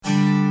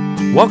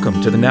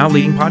Welcome to the Now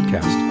Leading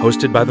Podcast,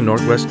 hosted by the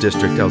Northwest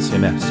District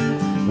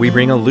LCMS. We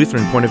bring a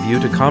Lutheran point of view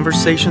to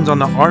conversations on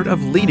the art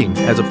of leading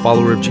as a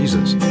follower of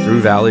Jesus, through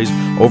valleys,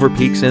 over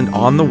peaks, and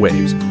on the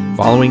waves,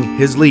 following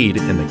his lead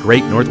in the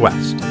great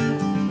Northwest.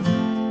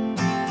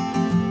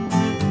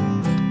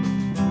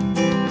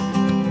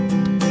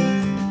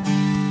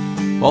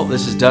 Well,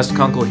 this is Dust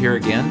Kunkel here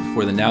again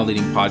for the Now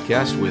Leading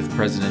Podcast with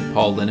President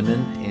Paul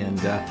Linneman,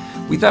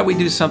 and we thought we'd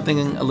do something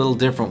a little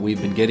different. We've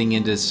been getting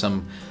into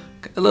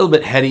a little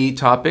bit heady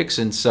topics,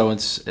 and so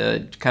it's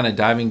kind of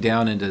diving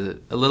down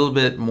into a little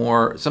bit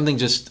more, something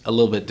just a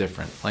little bit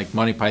different, like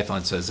Monty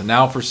Python says, and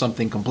now for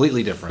something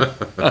completely different.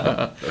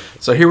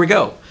 So here we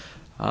go.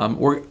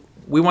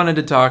 We wanted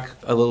to talk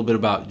a little bit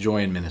about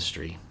joy in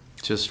ministry,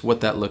 just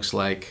what that looks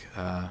like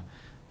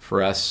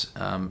for us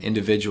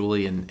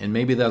individually, and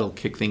maybe that'll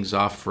kick things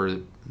off for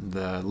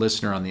the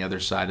listener on the other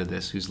side of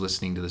this who's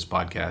listening to this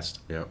podcast.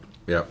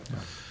 Yeah.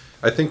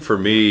 I think for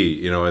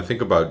me, I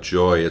think about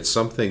joy. It's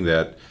something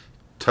that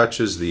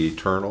touches the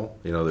eternal.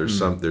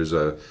 There's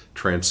a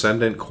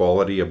transcendent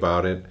quality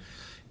about it,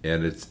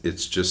 and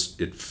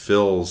it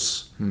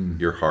fills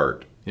your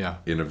heart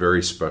in a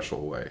very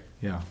special way.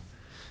 Yeah.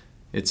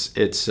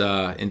 It's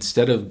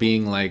instead of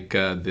being like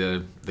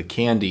the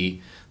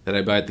candy that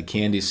I buy at the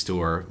candy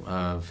store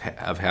of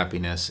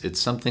happiness, it's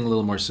something a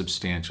little more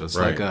substantial. It's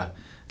right.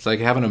 It's like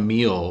having a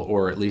meal,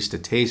 or at least a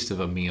taste of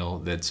a meal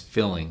that's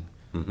filling.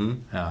 Mm-hmm.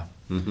 Yeah.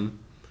 Mm-hmm.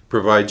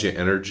 Provides you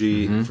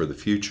energy for the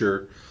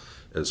future,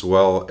 as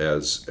well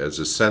as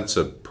a sense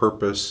of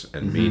purpose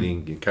and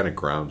meaning. It kind of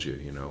grounds you,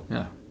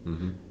 Yeah.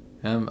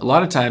 Mm-hmm. A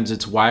lot of times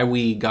it's why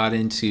we got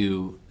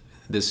into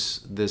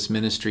this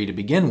ministry to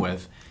begin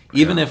with,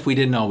 even if we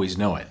didn't always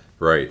know it.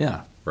 Right.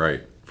 Yeah.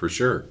 Right. For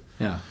sure.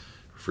 Yeah.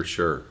 For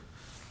sure.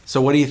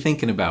 So what are you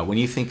thinking about when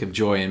you think of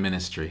joy in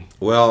ministry?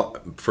 Well,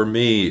 for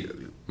me,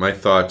 my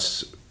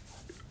thoughts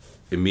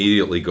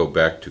immediately go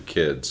back to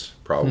kids,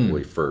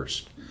 probably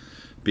first.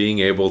 Being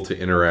able to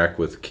interact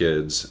with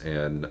kids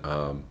and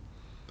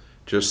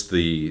just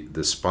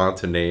the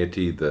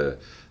spontaneity, the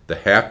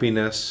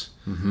happiness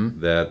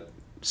that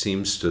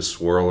seems to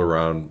swirl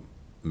around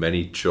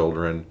many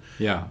children,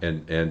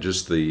 and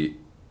just the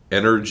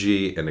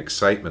energy and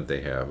excitement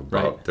they have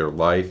about their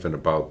life and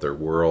about their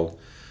world.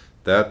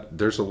 That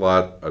there's a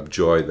lot of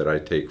joy that I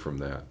take from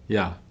that.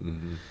 Yeah.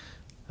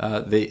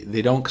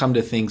 They don't come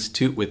to things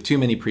with too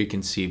many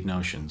preconceived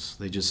notions.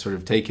 They just sort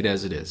of take it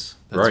as it is.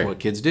 That's what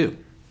kids do.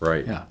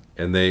 Right. Yeah.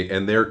 And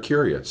they're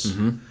curious.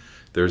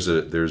 There's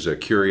a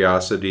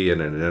curiosity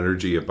and an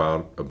energy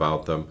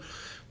about them.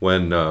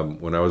 When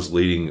I was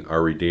leading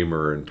Our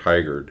Redeemer in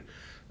Tigard,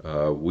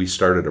 we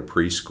started a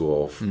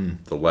preschool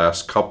the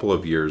last couple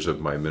of years of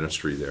my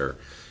ministry there,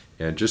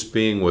 and just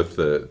being with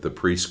the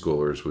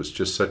preschoolers was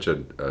just such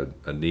a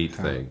neat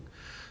thing.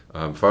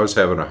 If I was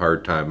having a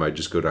hard time, I'd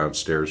just go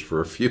downstairs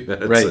for a few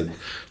minutes and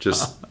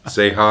just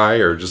say hi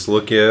or just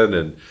look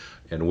in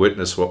and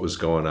witness what was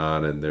going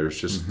on. And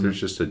there's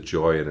just a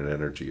joy and an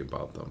energy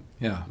about them.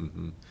 Yeah.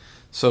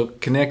 So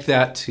connect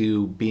that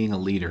to being a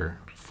leader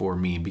for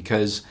me,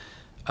 because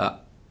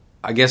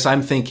I guess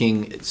I'm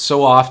thinking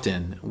so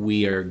often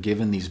we are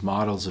given these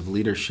models of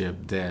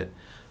leadership that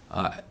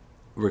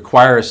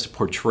require us to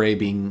portray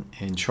being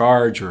in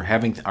charge or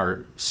having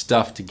our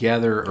stuff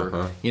together,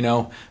 or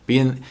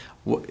being.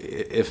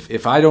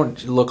 If I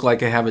don't look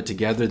like I have it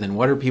together, then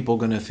what are people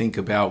going to think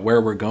about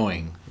where we're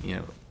going?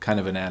 Kind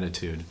of an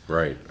attitude.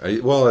 Right.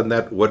 And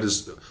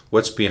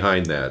what's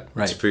behind that?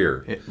 Right. It's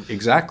fear.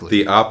 Exactly.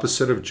 The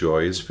opposite of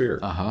joy is fear.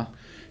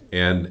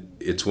 And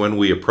it's when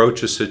we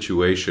approach a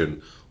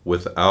situation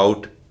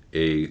without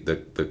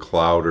the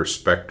cloud or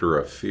specter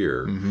of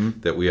fear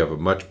that we have a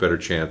much better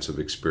chance of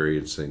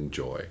experiencing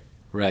joy.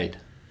 Right.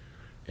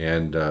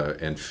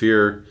 And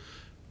fear.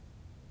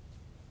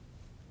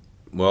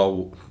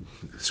 Well,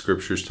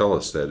 scriptures tell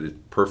us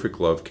that perfect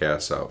love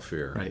casts out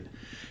fear. Right.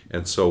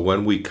 And so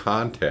when we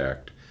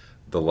contact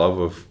the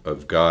love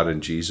of God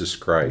and Jesus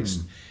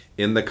Christ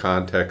in the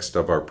context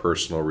of our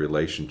personal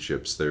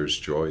relationships, there's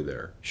joy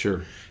there.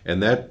 Sure.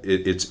 And that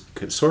it's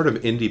sort of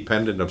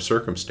independent of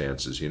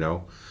circumstances,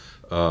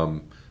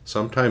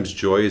 Sometimes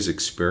joy is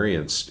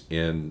experienced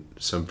in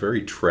some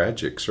very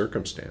tragic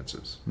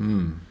circumstances.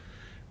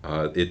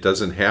 It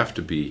doesn't have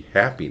to be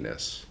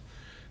happiness.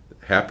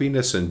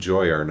 Happiness and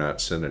joy are not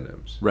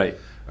synonyms. Right.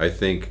 I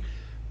think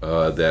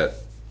that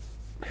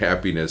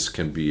happiness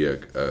can be a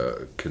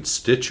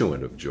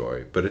constituent of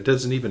joy, but it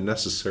doesn't even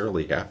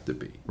necessarily have to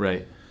be.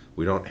 Right.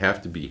 We don't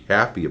have to be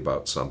happy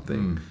about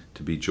something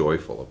to be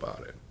joyful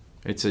about it.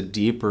 It's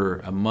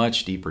a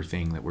much deeper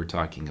thing that we're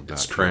talking about.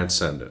 It's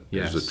transcendent.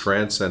 Yes. There's a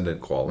transcendent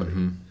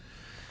quality.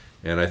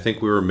 And I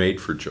think we were made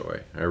for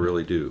joy. I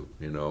really do.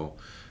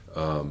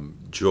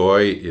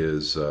 Joy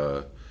is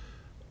a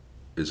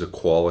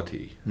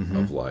quality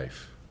of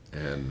life,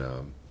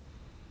 and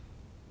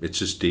it's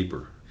just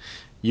deeper.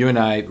 You and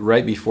I,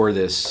 right before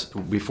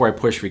I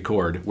push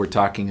record, we're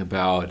talking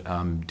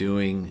about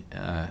doing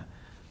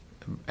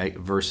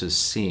versus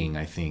seeing,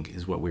 I think,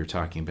 is what we were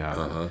talking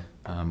about.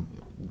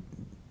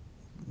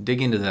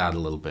 Dig into that a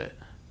little bit.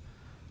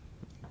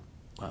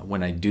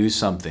 when I do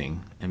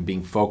something and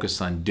being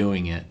focused on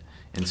doing it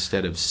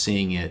instead of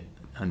seeing it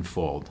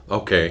unfold.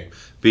 Okay,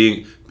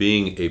 being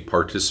a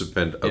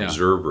participant Yeah.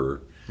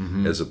 observer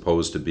as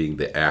opposed to being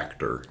the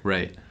actor.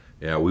 Right.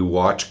 Yeah, we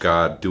watch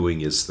God doing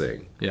His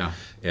thing, Yeah.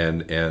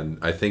 and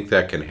I think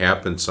that can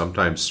happen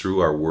sometimes through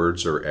our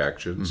words or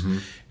actions,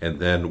 and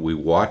then we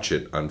watch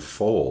it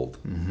unfold.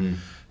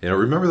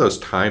 Remember those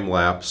time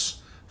lapse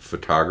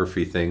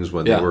photography things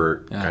when Yeah, they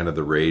were yeah. kind of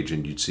the rage,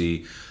 and you'd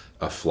see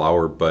a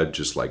flower bud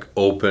just like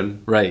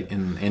open. Right.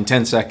 In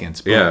 10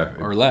 seconds. Boom, Yeah,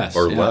 or less.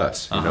 or Yeah.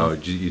 less.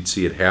 You'd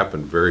see it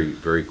happen very,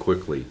 very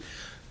quickly.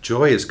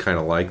 Joy is kind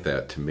of like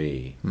that to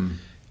me,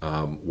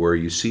 where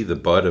you see the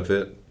bud of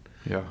it,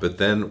 Yeah. but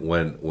then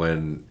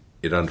when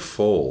it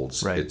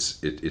unfolds, Right.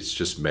 it's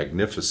just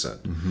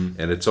magnificent,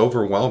 and it's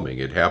overwhelming.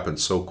 It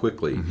happens so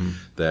quickly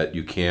that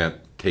you can't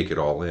take it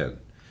all in,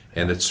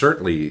 and it's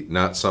certainly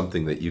not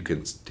something that you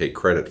can take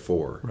credit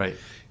for. Right.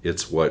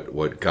 It's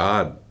what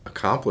God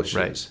accomplishes.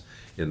 Right.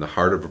 In the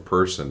heart of a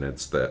person.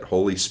 It's that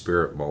Holy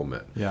Spirit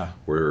moment, Yeah.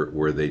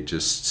 where they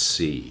just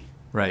see.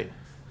 Right.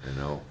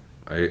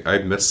 I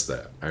miss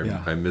that.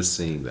 Yeah. I miss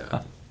seeing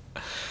that.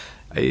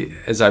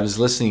 As I was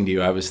listening to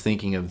you, I was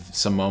thinking of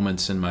some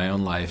moments in my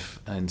own life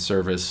and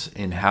service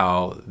in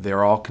how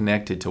they're all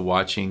connected to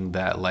watching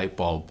that light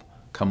bulb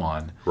come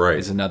on. Right.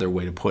 Is another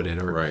way to put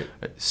it. Or Right.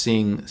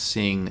 seeing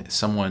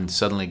someone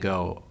suddenly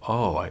go,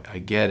 oh, I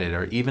get it.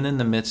 Or even in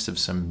the midst of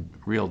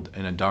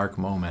in a dark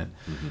moment,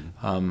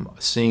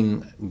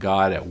 seeing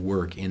God at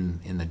work in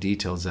the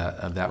details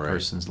of that Right.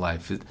 person's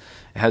life. It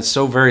has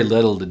so very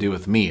little to do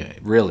with me,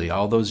 really.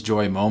 All those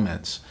joy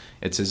moments.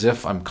 It's as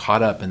if I'm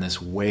caught up in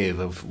this wave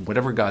of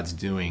whatever God's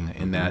doing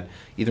in that,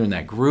 either in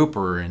that group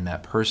or in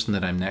that person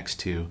that I'm next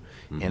to,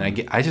 and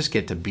I just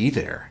get to be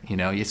there.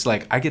 It's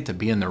like I get to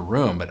be in the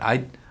room, but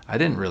I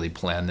didn't really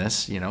plan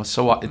this.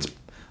 So it's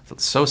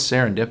so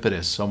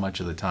serendipitous so much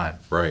of the time.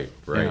 Right.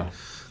 Yeah.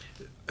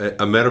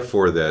 A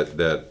metaphor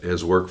that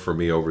has worked for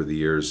me over the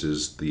years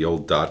is the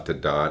old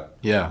dot-to-dot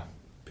Yeah.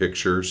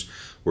 pictures,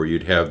 where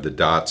you'd have the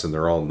dots and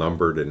they're all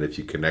numbered, and if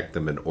you connect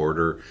them in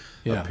order,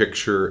 Yeah. a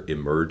picture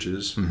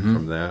emerges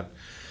from that.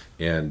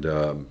 And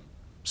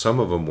some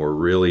of them were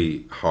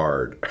really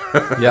hard.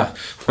 Yeah.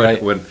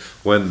 Right.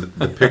 when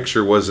the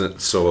picture wasn't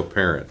so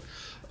apparent,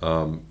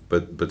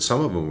 but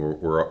some of them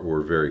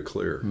were very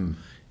clear.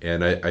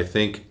 And I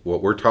think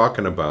what we're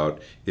talking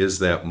about is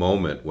that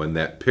moment when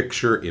that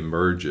picture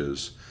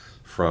emerges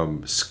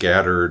from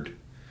scattered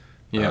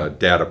Yeah.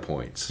 data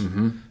points,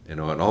 and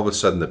all of a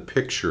sudden the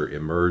picture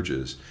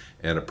emerges,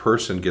 and a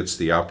person gets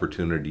the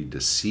opportunity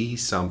to see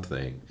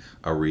something,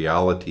 a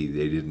reality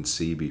they didn't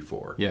see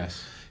before.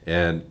 Yes.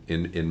 And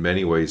in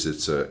many ways,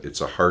 it's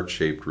a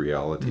heart-shaped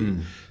reality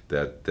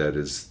that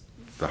is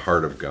the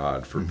heart of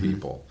God for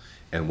people.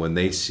 And when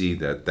they see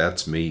that,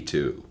 that's me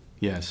too.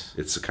 Yes.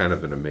 It's a kind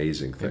of an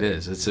amazing thing. It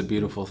is. It's a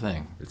beautiful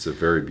thing. It's a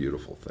very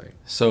beautiful thing.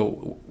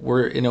 So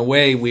we're, in a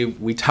way,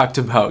 we talked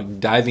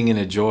about diving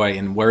into joy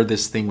and where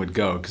this thing would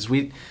go, because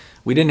we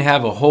didn't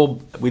have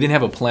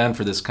a plan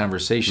for this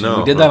conversation. No,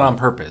 we did that on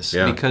purpose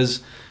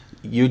because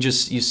you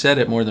said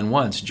it more than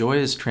once. Joy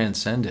is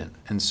transcendent,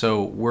 and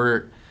so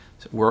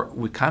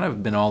we kind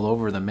of been all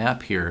over the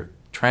map here,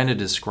 trying to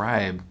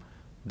describe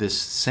this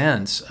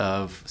sense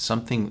of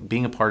something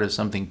being a part of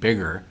something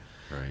bigger,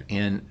 Right.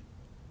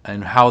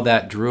 and how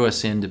that drew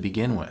us in to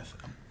begin with,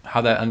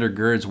 how that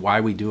undergirds why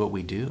we do what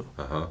we do.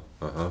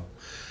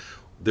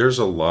 There's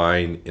a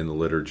line in the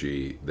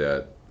liturgy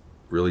that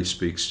really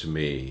speaks to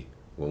me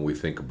when we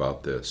think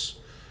about this.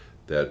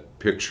 That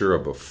picture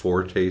of a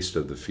foretaste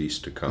of the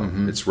feast to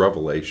come. It's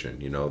Revelation.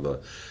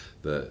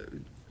 The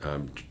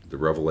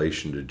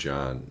Revelation to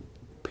John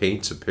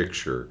paints a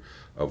picture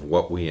of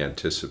what we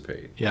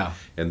anticipate. Yeah.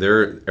 And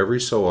there,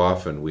 every so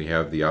often, we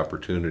have the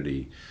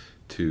opportunity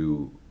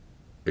to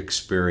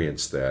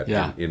experience that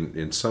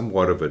in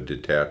somewhat of a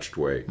detached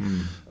way.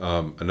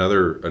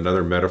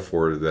 Another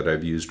metaphor that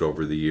I've used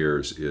over the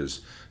years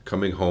is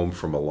coming home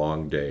from a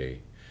long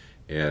day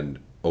and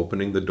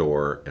opening the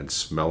door and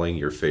smelling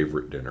your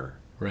favorite dinner.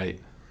 Right.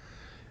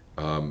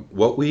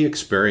 What we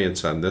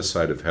experience on this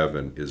side of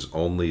heaven is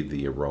only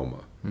the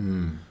aroma.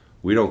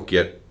 We don't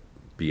get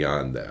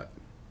beyond that.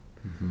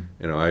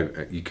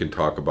 You can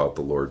talk about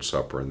the Lord's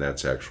Supper, and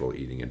that's actual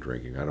eating and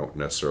drinking. I don't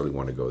necessarily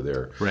want to go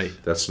there. Right.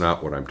 That's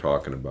not what I'm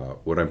talking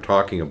about. What I'm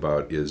talking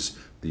about is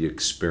the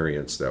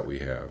experience that we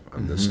have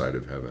on this side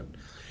of heaven.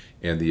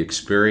 And the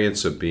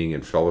experience of being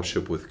in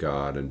fellowship with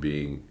God and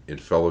being in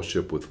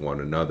fellowship with one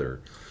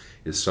another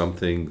is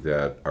something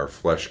that our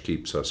flesh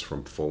keeps us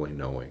from fully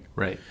knowing.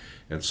 Right.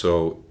 And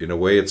so, in a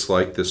way, it's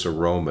like this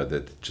aroma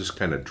that just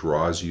kind of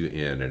draws you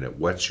in, and it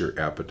whets your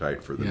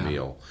appetite for the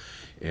meal.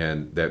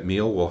 And that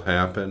meal will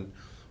happen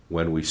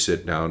when we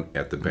sit down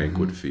at the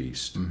banquet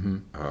feast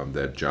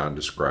that John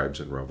describes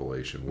in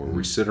Revelation, where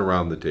we sit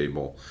around the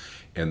table,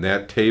 and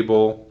that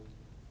table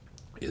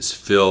is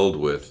filled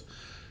with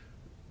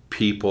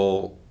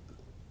people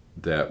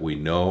that we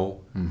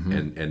know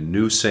and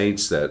new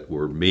saints that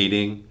we're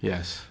meeting.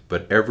 Yes.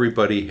 But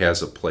everybody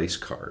has a place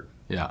card.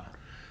 Yeah.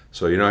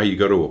 So you know how you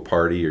go to a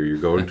party or you're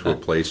going to a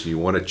place and you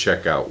want to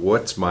check out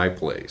what's my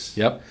place?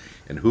 Yep.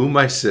 And who am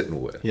I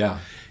sitting with? Yeah.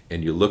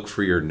 And you look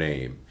for your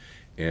name.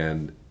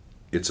 And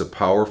it's a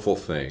powerful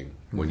thing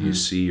when you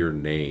see your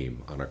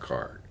name on a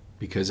card.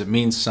 Because it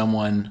means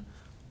someone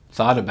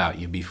thought about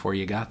you before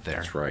you got there.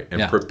 That's right.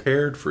 And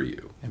prepared for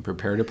you. And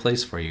prepared a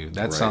place for you.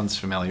 That sounds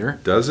familiar.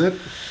 Does it?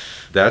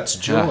 That's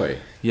joy.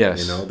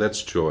 Yes. You know,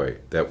 that's joy.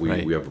 That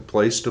we have a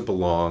place to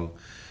belong,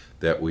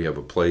 that we have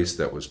a place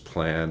that was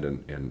planned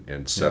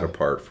and set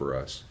apart for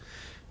us.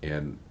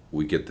 And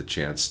we get the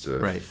chance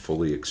to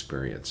fully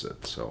experience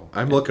it. So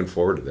I'm looking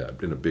forward to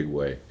that in a big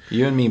way.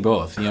 You and me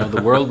both. You know,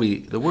 the world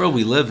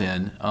we live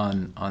in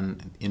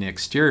in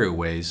exterior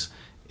ways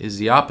is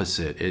the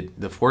opposite.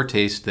 The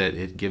foretaste that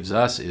it gives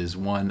us is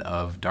one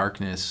of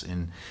darkness,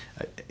 and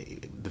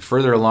the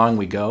further along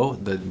we go,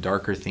 the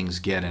darker things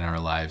get in our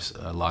lives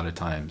a lot of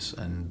times,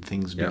 and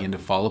things begin to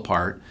fall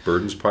apart.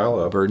 Burdens pile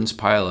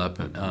up.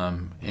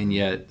 And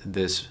yet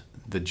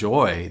the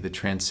joy, the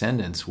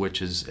transcendence,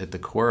 which is at the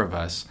core of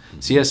us.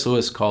 C.S.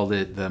 Lewis called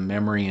it the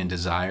memory and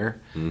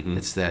desire.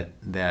 It's that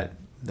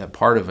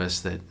part of us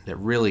that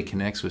really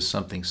connects with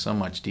something so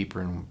much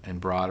deeper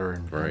and broader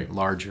and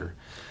larger,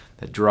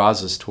 that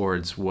draws us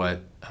towards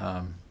what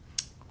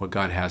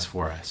God has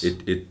for us.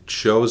 It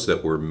shows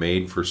that we're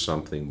made for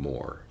something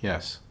more.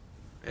 Yes.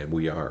 And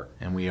we are.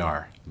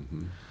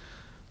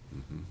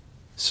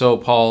 So,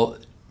 Paul,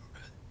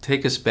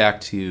 take us back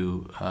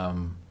to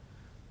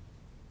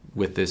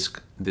with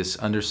this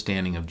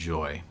understanding of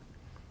joy,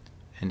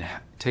 and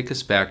take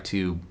us back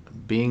to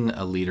being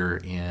a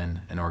leader in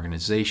an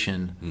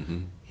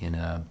organization, in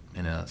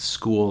a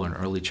school, an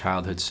early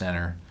childhood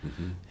center,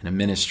 in a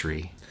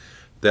ministry.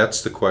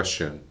 That's the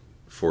question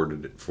for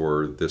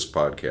this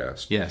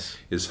podcast. Yes.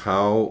 Is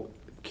how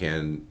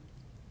can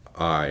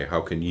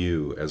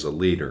you as a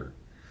leader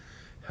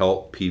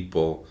help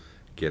people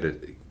get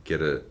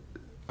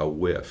a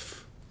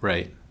whiff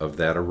of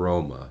that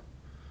aroma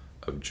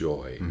of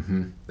joy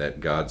that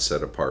God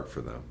set apart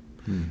for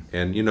them?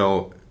 And you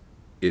know,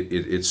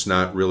 it's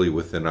not really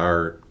within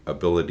our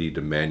ability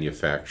to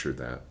manufacture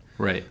that.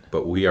 Right.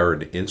 But we are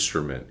an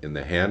instrument in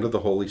the hand of the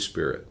Holy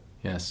Spirit.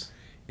 Yes.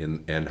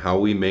 And how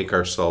we make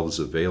ourselves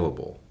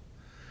available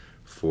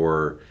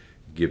for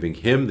giving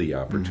Him the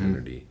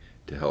opportunity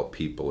to help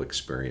people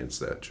experience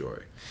that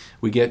joy.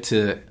 We get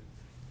to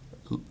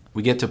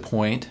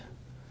point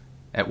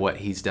at what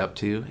He's up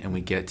to, and we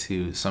get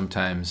to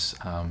sometimes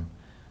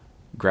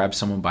grab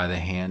someone by the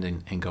hand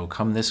and go,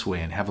 come this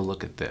way and have a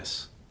look at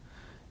this.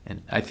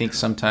 And I think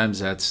sometimes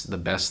that's the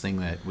best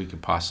thing that we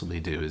could possibly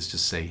do, is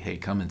just say, hey,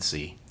 come and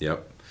see.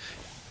 Yep.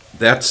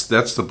 That's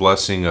the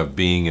blessing of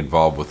being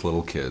involved with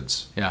little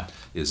kids. Yeah.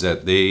 Is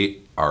that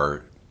they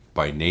are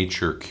by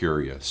nature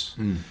curious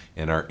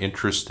and are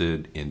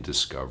interested in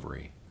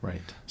discovery.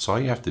 Right. So all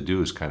you have to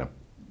do is kind of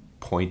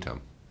point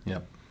them.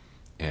 Yep.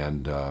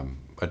 And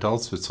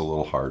adults, it's a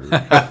little harder.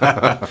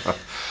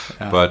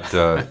 But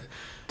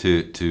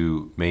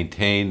to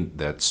maintain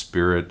that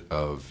spirit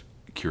of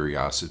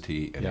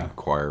curiosity and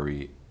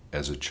inquiry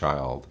as a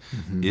child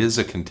is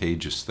a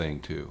contagious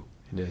thing too.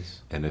 It is.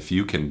 And if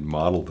you can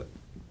model that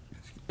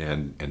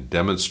and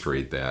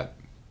demonstrate that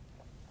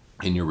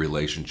in your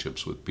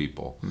relationships with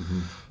people,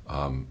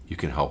 you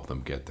can help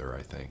them get there,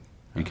 I think.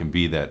 You can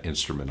be that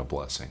instrument of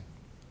blessing.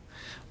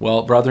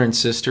 Well, brother and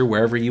sister,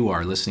 wherever you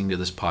are listening to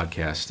this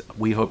podcast,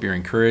 we hope you're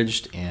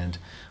encouraged, and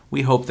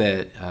we hope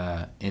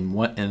that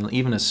in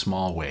even a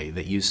small way,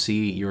 that you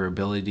see your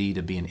ability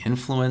to be an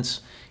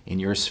influence in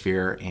your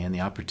sphere and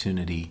the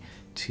opportunity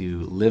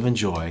to live in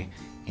joy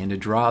and to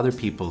draw other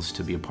peoples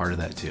to be a part of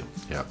that too.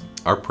 Yeah.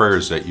 Our prayer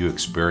is that you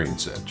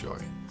experience that joy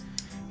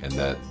and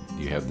that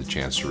you have the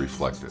chance to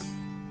reflect it.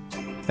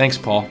 Thanks,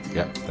 Paul.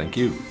 Yeah, thank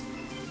you.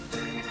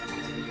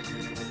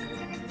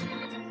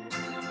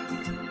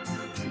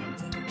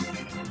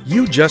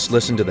 You just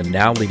listened to the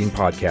Now Leading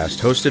podcast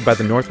hosted by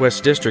the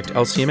Northwest District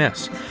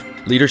LCMS.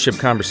 Leadership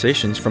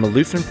conversations from a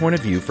Lutheran point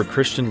of view for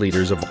Christian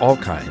leaders of all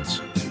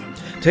kinds.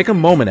 Take a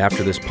moment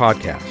after this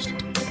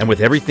podcast, and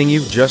with everything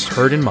you've just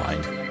heard in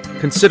mind,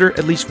 consider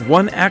at least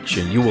one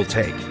action you will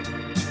take.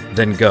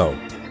 Then go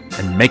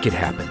and make it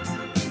happen.